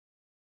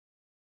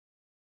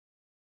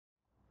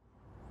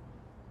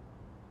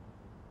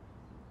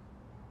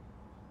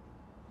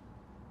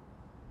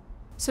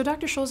So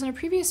Dr. Scholz, in a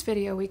previous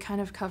video, we kind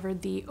of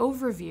covered the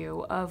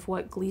overview of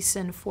what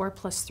Gleason 4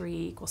 +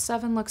 3 =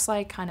 7 looks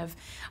like, kind of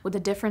with the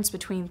difference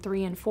between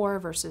 3 and 4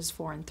 versus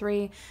 4 and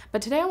 3.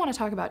 But today I want to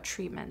talk about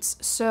treatments.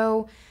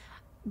 So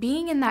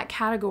being in that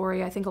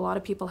category, I think a lot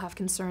of people have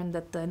concern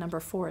that the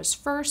number 4 is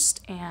first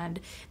and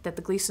that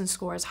the Gleason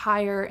score is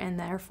higher and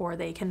therefore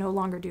they can no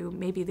longer do,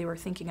 maybe they were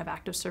thinking of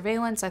active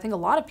surveillance. I think a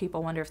lot of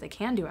people wonder if they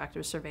can do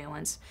active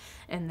surveillance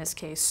in this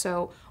case.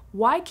 So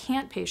why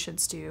can't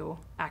patients do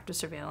active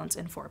surveillance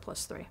in 4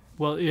 + 3?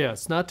 Well, yeah,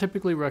 it's not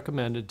typically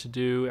recommended to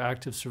do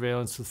active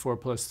surveillance with 4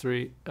 +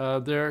 3.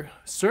 There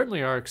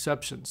certainly are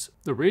exceptions.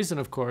 The reason,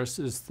 of course,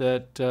 is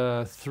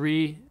that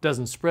 3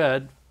 doesn't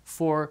spread,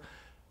 4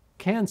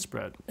 can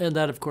spread. And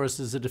that, of course,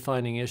 is a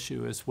defining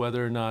issue, is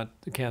whether or not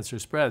the cancer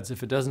spreads.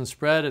 If it doesn't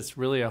spread, it's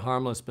really a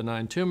harmless,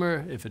 benign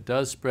tumor. If it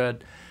does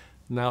spread,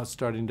 now it's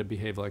starting to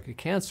behave like a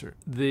cancer.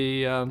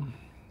 The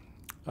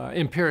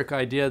empiric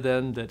idea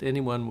then that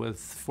anyone with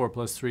 4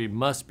 + 3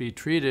 must be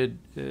treated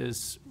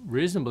is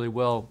reasonably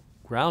well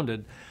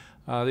grounded.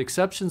 The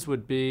exceptions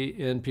would be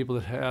in people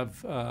that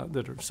have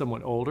that are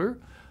somewhat older,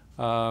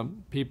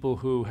 people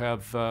who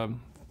have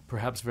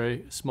perhaps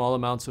very small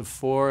amounts of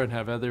 4 and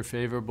have other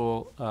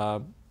favorable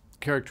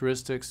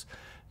characteristics,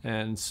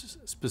 and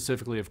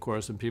specifically, of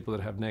course, in people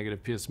that have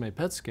negative PSMA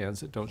PET scans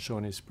that don't show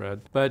any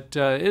spread. But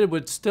it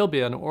would still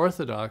be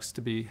unorthodox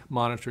to be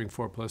monitoring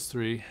 4 +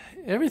 3.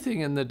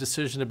 Everything in the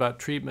decision about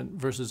treatment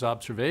versus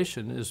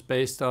observation is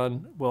based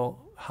on, well,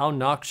 how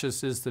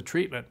noxious is the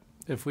treatment?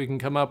 If we can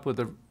come up with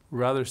a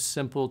rather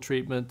simple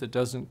treatment that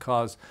doesn't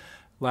cause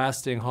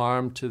lasting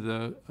harm to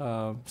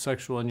the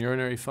sexual and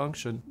urinary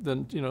function,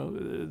 then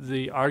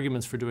the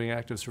arguments for doing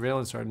active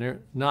surveillance are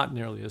not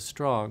nearly as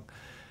strong.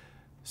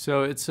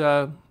 So it's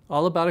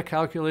all about a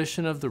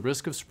calculation of the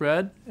risk of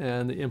spread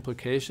and the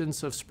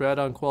implications of spread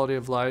on quality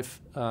of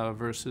life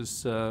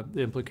versus the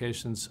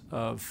implications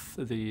of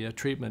the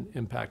treatment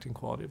impacting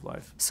quality of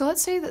life. So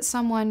let's say that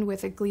someone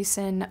with a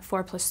Gleason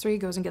 4 + 3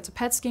 goes and gets a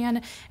PET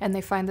scan and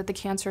they find that the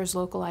cancer is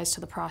localized to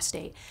the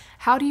prostate.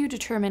 How do you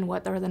determine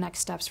what are the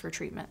next steps for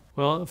treatment?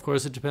 Well, of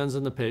course, it depends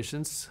on the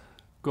patient's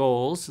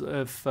goals.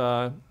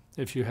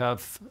 If you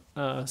have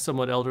a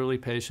somewhat elderly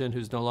patient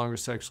who's no longer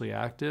sexually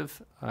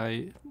active,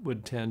 I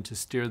would tend to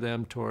steer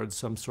them towards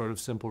some sort of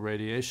simple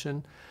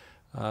radiation.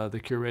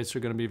 The cure rates are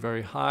going to be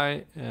very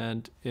high,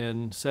 and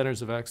in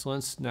centers of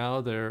excellence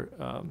now, they're,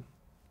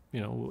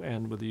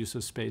 and with the use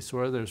of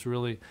SpaceOAR, there's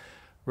really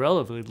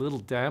relatively little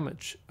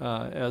damage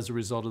as a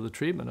result of the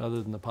treatment,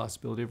 other than the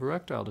possibility of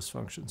erectile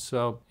dysfunction.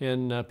 So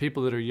in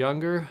people that are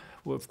younger,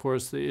 of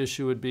course, the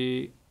issue would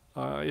be,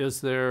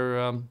 is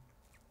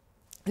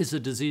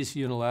the disease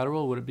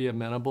unilateral? Would it be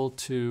amenable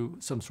to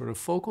some sort of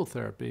focal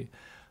therapy?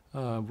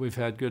 We've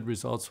had good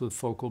results with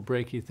focal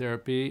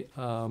brachytherapy.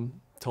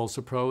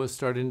 Tulsa-Pro is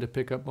starting to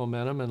pick up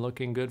momentum and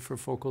looking good for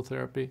focal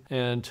therapy.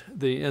 And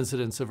the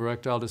incidence of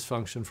erectile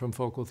dysfunction from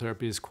focal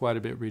therapy is quite a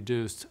bit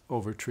reduced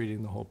over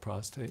treating the whole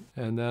prostate.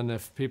 And then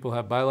if people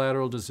have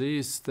bilateral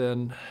disease,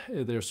 then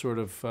they're sort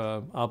of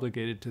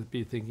obligated to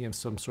be thinking of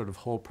some sort of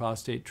whole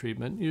prostate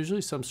treatment,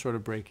 usually some sort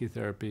of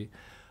brachytherapy.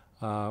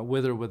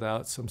 With or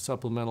without some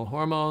supplemental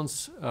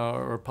hormones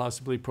or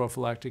possibly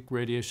prophylactic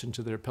radiation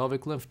to their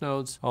pelvic lymph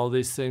nodes. All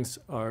these things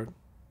are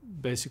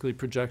basically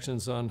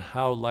projections on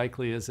how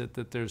likely is it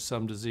that there's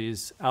some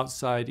disease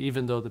outside,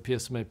 even though the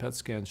PSMA PET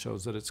scan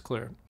shows that it's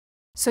clear.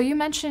 So you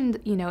mentioned,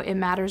 it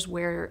matters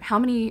how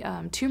many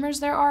tumors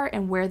there are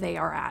and where they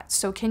are at.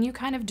 So can you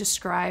kind of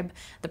describe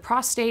the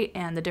prostate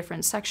and the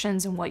different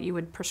sections and what you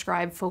would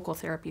prescribe focal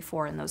therapy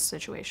for in those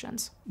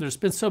situations? There's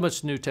been so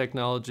much new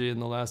technology in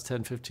the last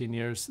 10, 15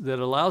 years that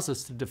allows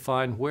us to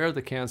define where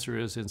the cancer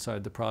is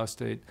inside the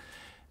prostate.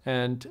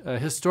 And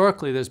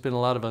historically, there's been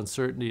a lot of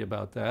uncertainty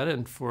about that,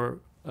 and for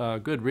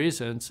good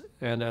reasons.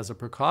 And as a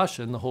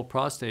precaution, the whole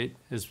prostate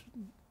is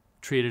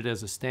treated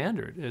as a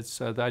standard. It's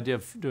the idea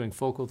of doing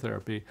focal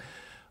therapy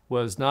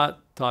was not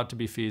thought to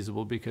be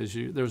feasible because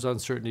there was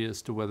uncertainty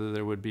as to whether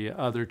there would be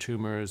other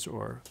tumors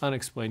or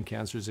unexplained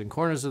cancers in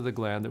corners of the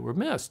gland that were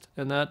missed.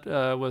 And that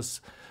was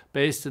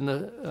based in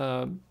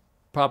the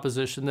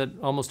proposition that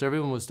almost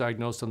everyone was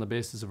diagnosed on the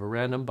basis of a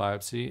random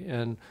biopsy.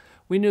 And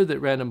we knew that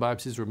random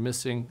biopsies were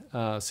missing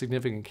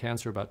significant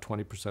cancer about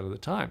 20% of the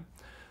time.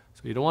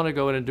 So you don't want to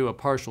go in and do a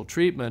partial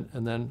treatment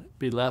and then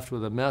be left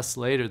with a mess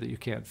later that you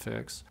can't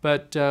fix.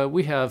 But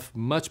we have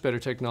much better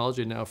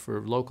technology now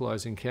for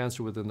localizing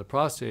cancer within the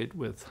prostate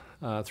with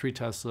 3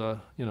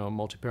 Tesla,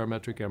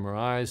 multiparametric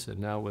MRIs, and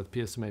now with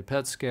PSMA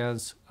PET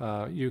scans,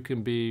 you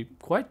can be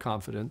quite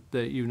confident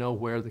that you know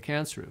where the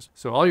cancer is.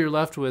 So all you're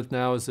left with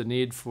now is the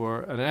need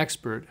for an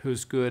expert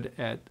who's good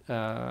at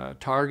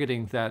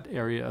targeting that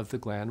area of the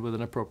gland with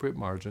an appropriate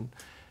margin,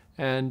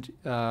 and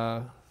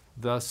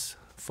thus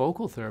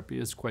focal therapy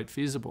is quite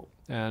feasible.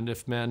 And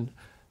if men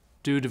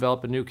do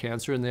develop a new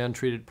cancer in the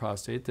untreated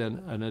prostate,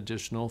 then an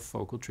additional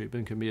focal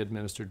treatment can be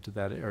administered to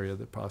that area of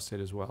the prostate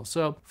as well.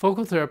 So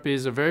focal therapy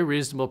is a very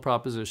reasonable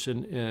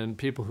proposition in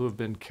people who have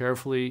been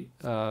carefully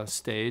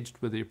staged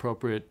with the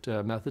appropriate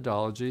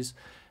methodologies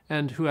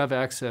and who have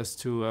access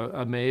to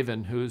a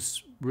maven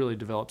who's really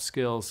developed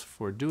skills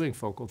for doing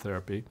focal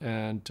therapy.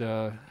 And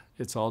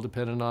it's all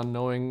dependent on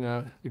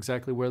knowing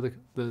exactly where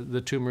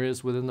the tumor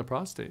is within the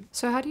prostate.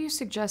 So how do you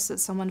suggest that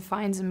someone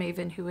finds a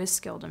maven who is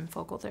skilled in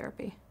focal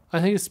therapy? I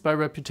think it's by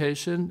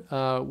reputation,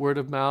 word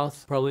of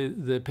mouth. Probably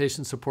the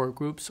patient support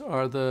groups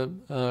are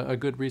a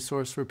good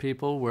resource for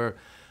people where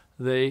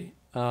they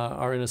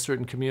are in a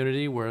certain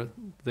community where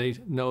they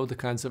know the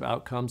kinds of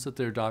outcomes that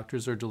their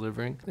doctors are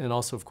delivering. And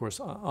also, of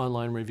course,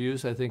 online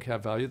reviews, I think,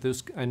 have value.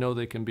 I know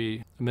they can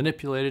be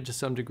manipulated to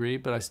some degree,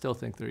 but I still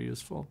think they're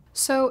useful.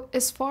 So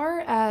as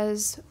far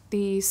as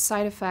the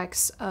side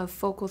effects of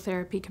focal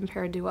therapy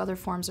compared to other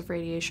forms of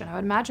radiation, I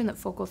would imagine that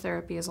focal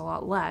therapy is a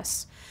lot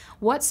less.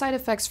 What side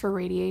effects for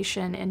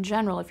radiation in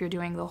general, if you're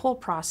doing the whole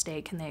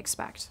prostate, can they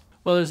expect?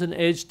 Well, there's an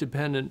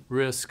age-dependent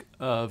risk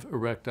of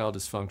erectile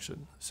dysfunction.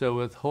 So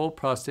with whole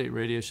prostate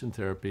radiation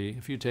therapy,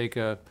 if you take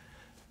a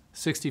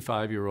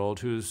 65-year-old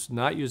who's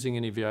not using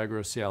any Viagra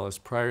or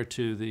Cialis prior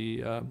to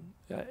the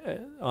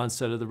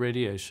onset of the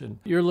radiation,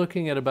 you're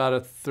looking at about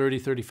a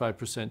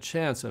 30-35%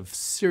 chance of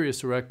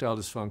serious erectile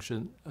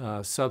dysfunction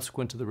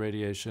subsequent to the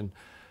radiation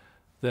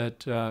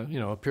that,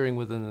 appearing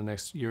within the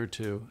next year or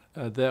two,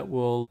 that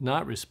will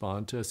not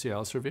respond to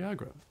Cialis or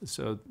Viagra.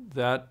 So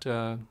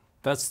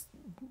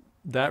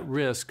that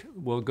risk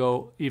will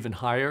go even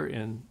higher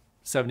in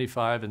 70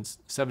 and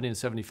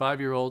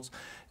 75-year-olds.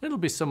 It'll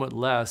be somewhat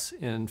less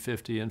in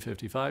 50 and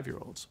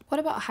 55-year-olds. What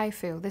about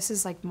HIFU? This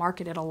is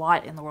marketed a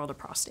lot in the world of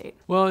prostate.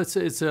 Well,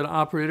 it's an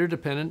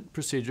operator-dependent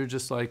procedure,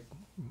 just like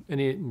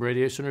any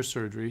radiation or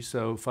surgery.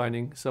 So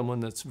finding someone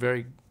that's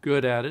very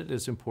good at it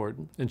is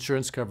important.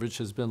 Insurance coverage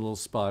has been a little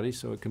spotty,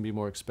 so it can be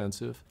more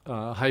expensive.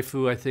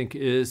 HIFU, I think,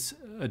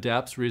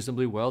 adapts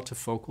reasonably well to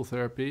focal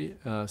therapy.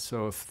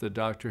 So if the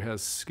doctor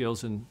has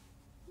skills in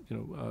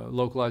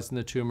localizing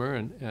the tumor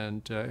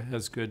and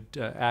has good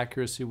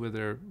accuracy with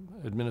their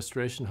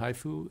administration,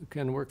 HIFU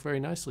can work very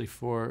nicely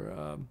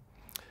for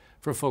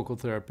focal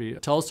therapy.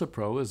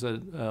 Tulsa-Pro is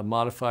a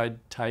modified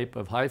type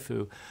of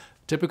HIFU.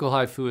 Typical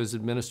HIFU is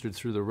administered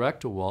through the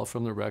rectal wall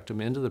from the rectum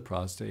into the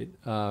prostate.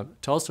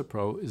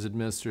 Tulsa-Pro is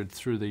administered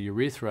through the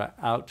urethra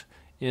out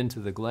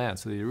into the gland.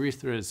 So the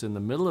urethra is in the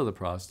middle of the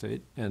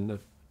prostate, and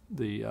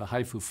the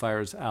HIFU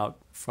fires out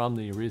from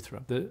the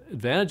urethra. The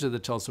advantage of the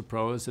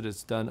Tulsa-Pro is that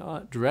it's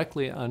done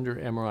directly under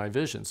MRI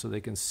vision, so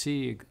they can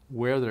see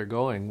where they're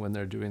going when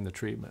they're doing the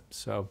treatment.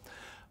 So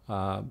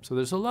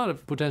there's a lot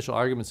of potential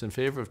arguments in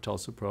favor of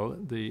Tulsa-Pro.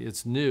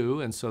 It's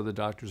new, and so the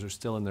doctors are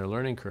still in their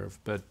learning curve,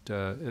 but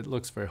it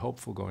looks very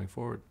hopeful going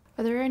forward.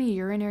 Are there any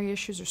urinary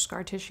issues or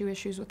scar tissue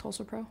issues with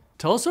Tulsa-Pro?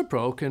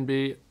 Tulsa-Pro can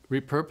be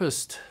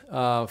repurposed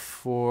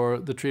for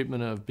the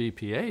treatment of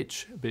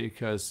BPH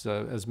because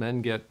as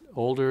men get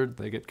older,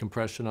 they get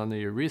compression on the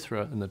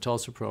urethra, and the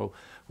Tulsa-Pro,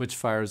 which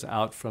fires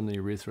out from the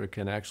urethra,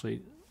 can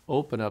actually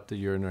open up the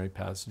urinary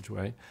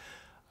passageway.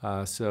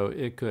 So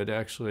it could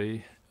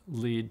actually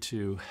lead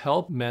to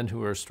help men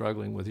who are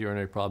struggling with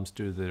urinary problems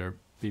due to their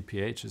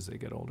BPH as they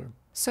get older.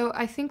 So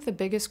I think the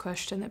biggest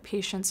question that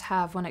patients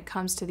have when it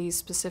comes to these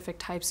specific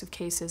types of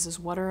cases is,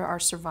 what are our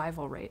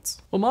survival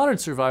rates? Well, modern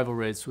survival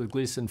rates with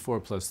Gleason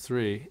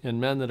 4+3 in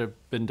men that have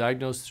been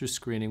diagnosed through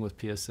screening with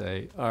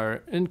PSA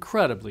are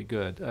incredibly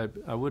good.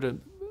 I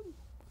would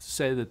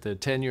say that the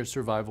 10-year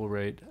survival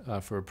rate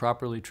for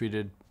properly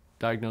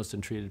diagnosed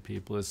and treated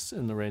people is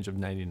in the range of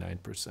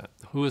 99%.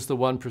 Who is the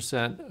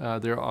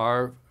 1%? There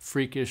are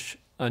freakish,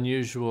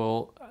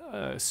 unusual,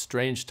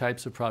 strange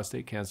types of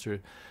prostate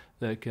cancer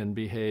that can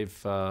behave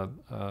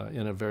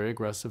in a very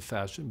aggressive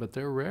fashion, but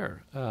they're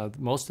rare.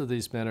 Most of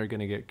these men are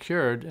going to get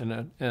cured,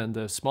 and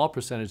the small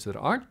percentage that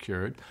aren't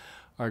cured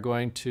are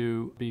going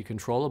to be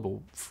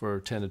controllable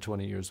for 10 to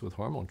 20 years with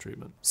hormone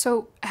treatment.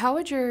 So how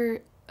would your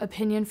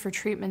opinion for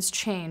treatments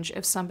change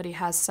if somebody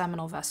has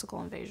seminal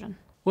vesicle invasion?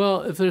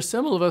 Well, if there's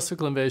seminal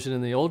vesicle invasion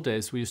in the old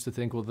days, we used to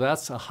think, well,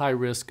 that's a high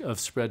risk of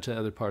spread to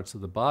other parts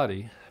of the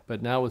body.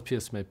 But now with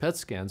PSMA PET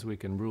scans, we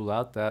can rule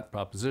out that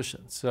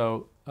proposition.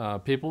 So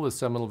people with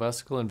seminal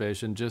vesicle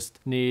invasion just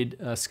need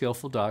a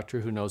skillful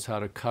doctor who knows how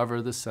to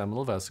cover the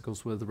seminal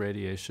vesicles with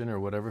radiation or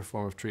whatever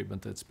form of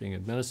treatment that's being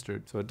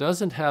administered. So it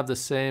doesn't have the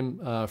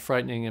same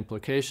frightening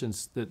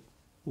implications that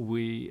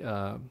we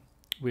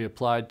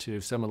applied to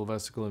seminal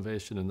vesicle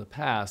invasion in the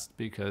past,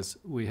 because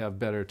we have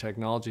better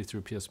technology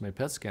through PSMA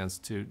PET scans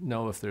to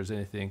know if there's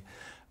anything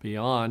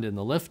beyond in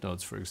the lymph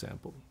nodes, for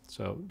example.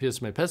 So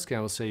PSMA PET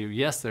scan will say,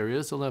 yes, there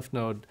is a lymph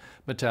node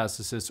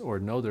metastasis, or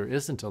no, there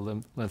isn't a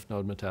lymph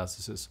node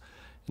metastasis.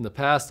 In the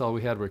past, all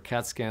we had were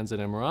CAT scans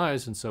and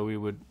MRIs, and so we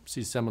would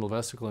see seminal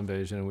vesicle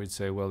invasion, and we'd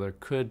say, well, there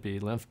could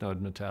be lymph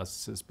node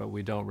metastasis, but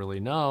we don't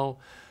really know,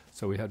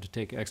 so we have to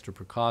take extra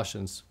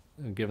precautions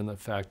given the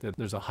fact that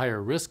there's a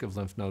higher risk of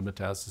lymph node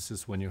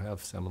metastasis when you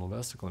have seminal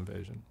vesicle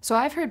invasion. So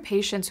I've heard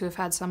patients who have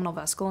had seminal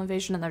vesicle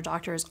invasion and their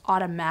doctor is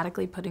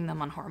automatically putting them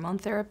on hormone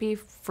therapy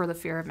for the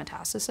fear of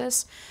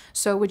metastasis.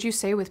 So would you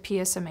say with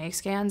PSMA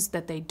scans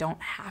that they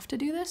don't have to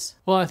do this?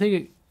 Well, I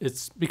think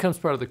it becomes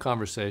part of the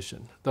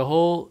conversation. The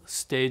whole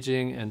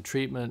staging and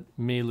treatment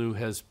milieu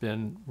has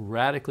been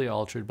radically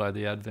altered by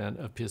the advent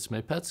of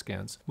PSMA PET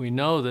scans. We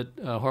know that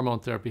hormone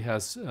therapy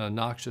has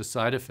noxious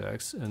side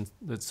effects and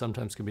that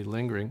sometimes can be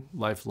lingering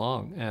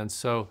lifelong. And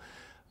so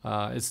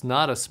it's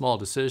not a small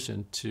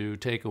decision to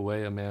take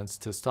away a man's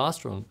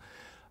testosterone.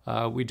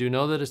 We do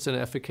know that it's an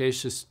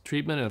efficacious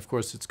treatment, and of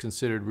course it's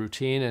considered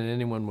routine, and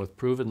anyone with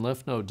proven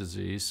lymph node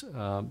disease,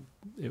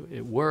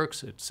 it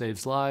works, it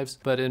saves lives.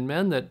 But in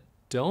men that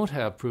don't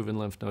have proven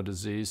lymph node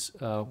disease,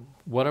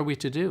 what are we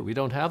to do? We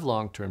don't have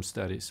long-term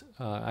studies.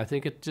 I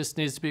think it just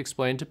needs to be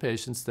explained to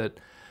patients that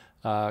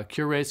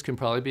cure rates can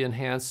probably be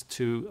enhanced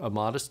to a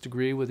modest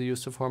degree with the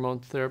use of hormone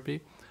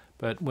therapy.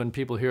 But when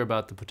people hear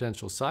about the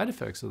potential side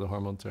effects of the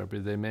hormone therapy,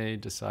 they may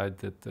decide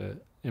that the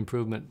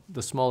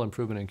small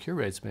improvement in cure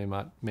rates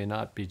may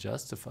not be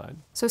justified.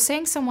 So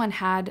saying someone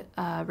had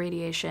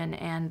radiation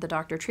and the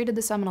doctor treated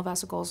the seminal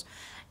vesicles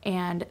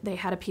and they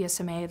had a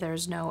PSMA,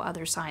 there's no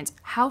other signs.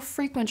 How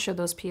frequent should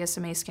those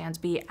PSMA scans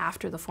be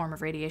after the form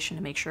of radiation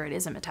to make sure it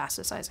isn't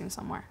metastasizing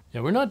somewhere?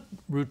 Yeah, we're not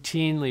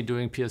routinely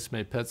doing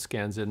PSMA PET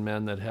scans in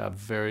men that have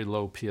very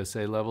low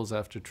PSA levels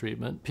after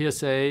treatment.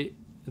 PSA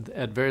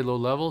at very low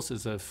levels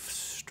is a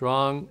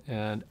strong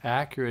and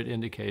accurate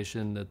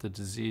indication that the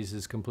disease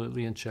is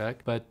completely in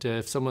check. But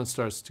if someone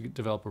starts to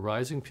develop a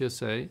rising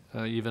PSA,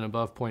 even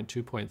above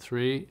 0.2,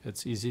 0.3,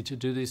 it's easy to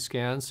do these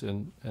scans,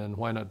 and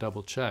why not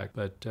double check?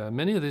 But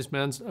many of these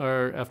men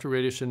are, after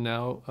radiation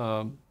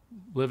now,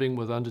 living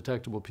with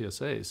undetectable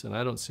PSAs, and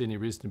I don't see any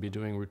reason to be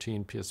doing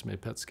routine PSMA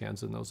PET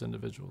scans in those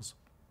individuals.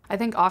 I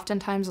think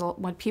oftentimes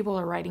when people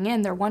are writing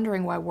in, they're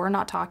wondering why we're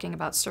not talking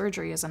about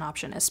surgery as an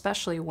option,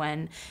 especially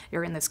when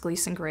you're in this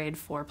Gleason grade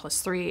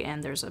 4+3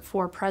 and there's a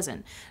 4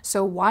 present.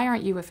 So why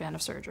aren't you a fan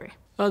of surgery?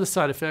 The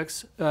side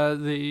effects.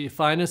 The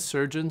finest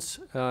surgeons,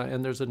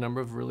 and there's a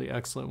number of really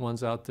excellent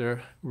ones out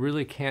there,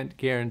 really can't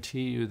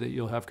guarantee you that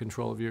you'll have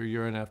control of your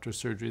urine after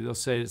surgery. They'll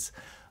say it's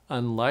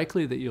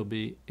unlikely that you'll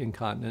be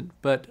incontinent,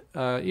 but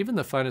even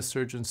the finest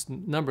surgeons,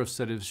 number of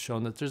studies have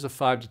shown that there's a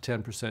 5 to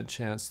 10%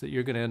 chance that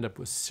you're going to end up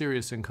with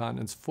serious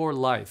incontinence for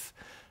life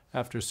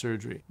after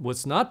surgery.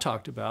 What's not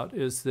talked about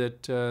is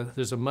that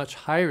there's a much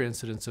higher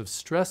incidence of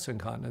stress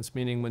incontinence,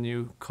 meaning when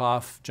you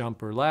cough,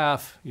 jump, or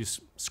laugh, you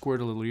squirt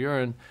a little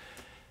urine,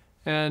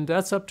 and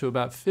that's up to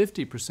about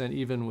 50%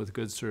 even with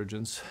good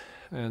surgeons.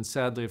 And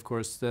sadly, of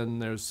course, then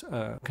there's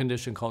a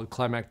condition called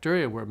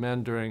climacturia, where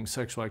men during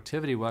sexual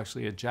activity will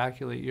actually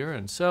ejaculate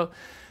urine. So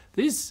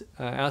these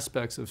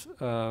aspects of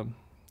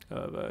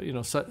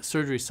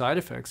surgery side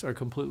effects are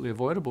completely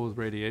avoidable with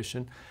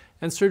radiation,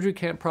 and surgery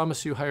can't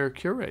promise you higher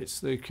cure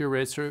rates. The cure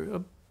rates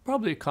are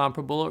probably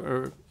comparable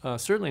or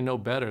certainly no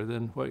better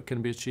than what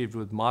can be achieved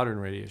with modern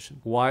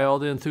radiation. Why all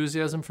the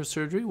enthusiasm for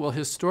surgery? Well,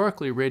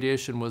 historically,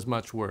 radiation was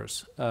much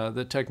worse.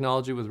 The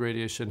technology with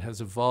radiation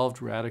has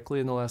evolved radically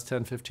in the last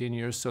 10, 15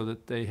 years so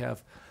that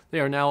they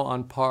are now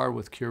on par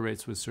with cure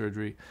rates with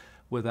surgery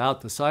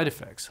without the side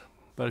effects.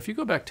 But if you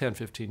go back 10,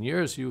 15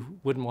 years, you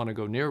wouldn't want to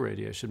go near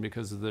radiation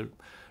because of the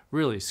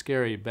really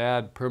scary,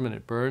 bad,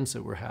 permanent burns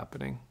that were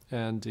happening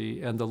and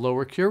the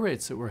lower cure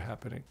rates that were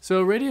happening.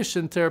 So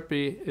radiation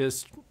therapy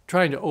is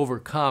trying to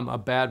overcome a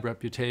bad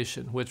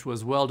reputation, which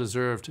was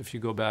well-deserved if you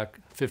go back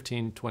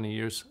 15, 20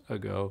 years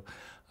ago.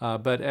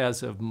 But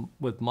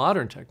with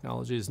modern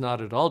technology, is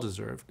not at all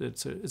deserved.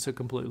 It's a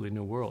completely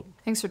new world.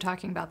 Thanks for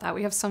talking about that.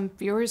 We have some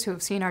viewers who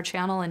have seen our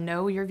channel and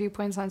know your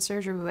viewpoints on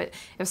surgery, but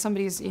if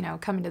somebody's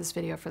coming to this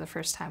video for the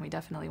first time, we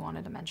definitely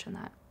wanted to mention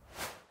that.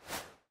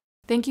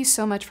 Thank you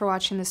so much for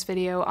watching this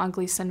video on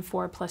Gleason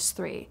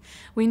 4+3.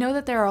 We know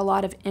that there are a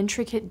lot of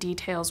intricate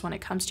details when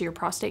it comes to your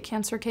prostate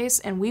cancer case,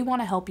 and we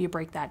want to help you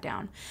break that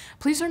down.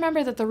 Please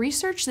remember that the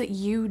research that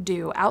you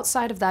do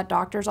outside of that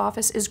doctor's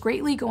office is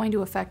greatly going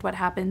to affect what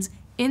happens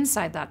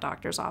inside that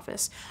doctor's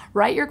office.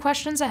 Write your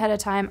questions ahead of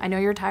time. I know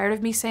you're tired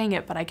of me saying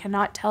it, but I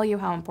cannot tell you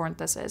how important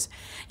this is.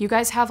 You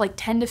guys have like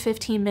 10 to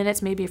 15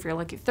 minutes, maybe if you're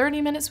lucky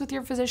 30 minutes with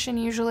your physician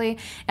usually,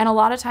 and a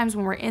lot of times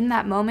when we're in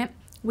that moment,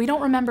 we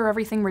don't remember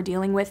everything we're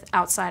dealing with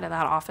outside of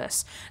that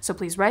office. So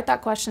please write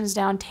that questions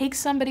down, take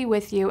somebody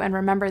with you, and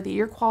remember that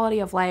your quality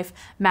of life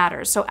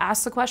matters. So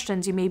ask the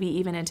questions you may be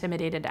even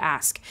intimidated to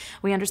ask.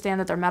 We understand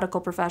that they're medical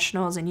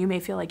professionals and you may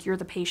feel like you're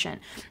the patient,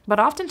 but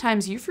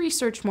oftentimes you've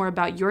researched more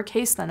about your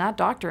case than that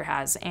doctor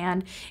has,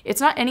 and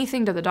it's not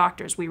anything to the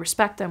doctors. We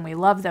respect them, we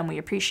love them, we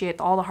appreciate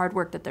all the hard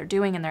work that they're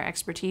doing and their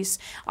expertise.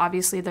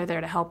 Obviously, they're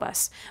there to help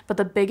us. But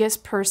the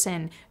biggest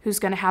person who's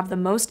going to have the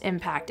most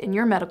impact in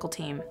your medical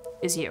team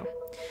is you.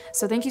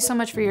 So thank you so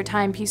much for your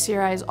time.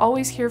 PCRI is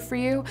always here for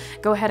you.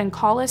 Go ahead and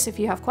call us if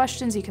you have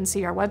questions. You can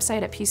see our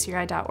website at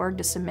pcri.org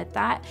to submit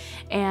that.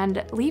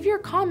 And leave your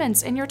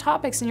comments and your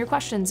topics and your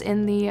questions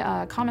in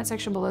the comment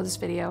section below this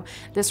video.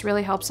 This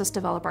really helps us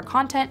develop our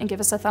content, and give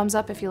us a thumbs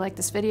up if you like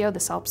this video.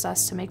 This helps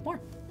us to make more.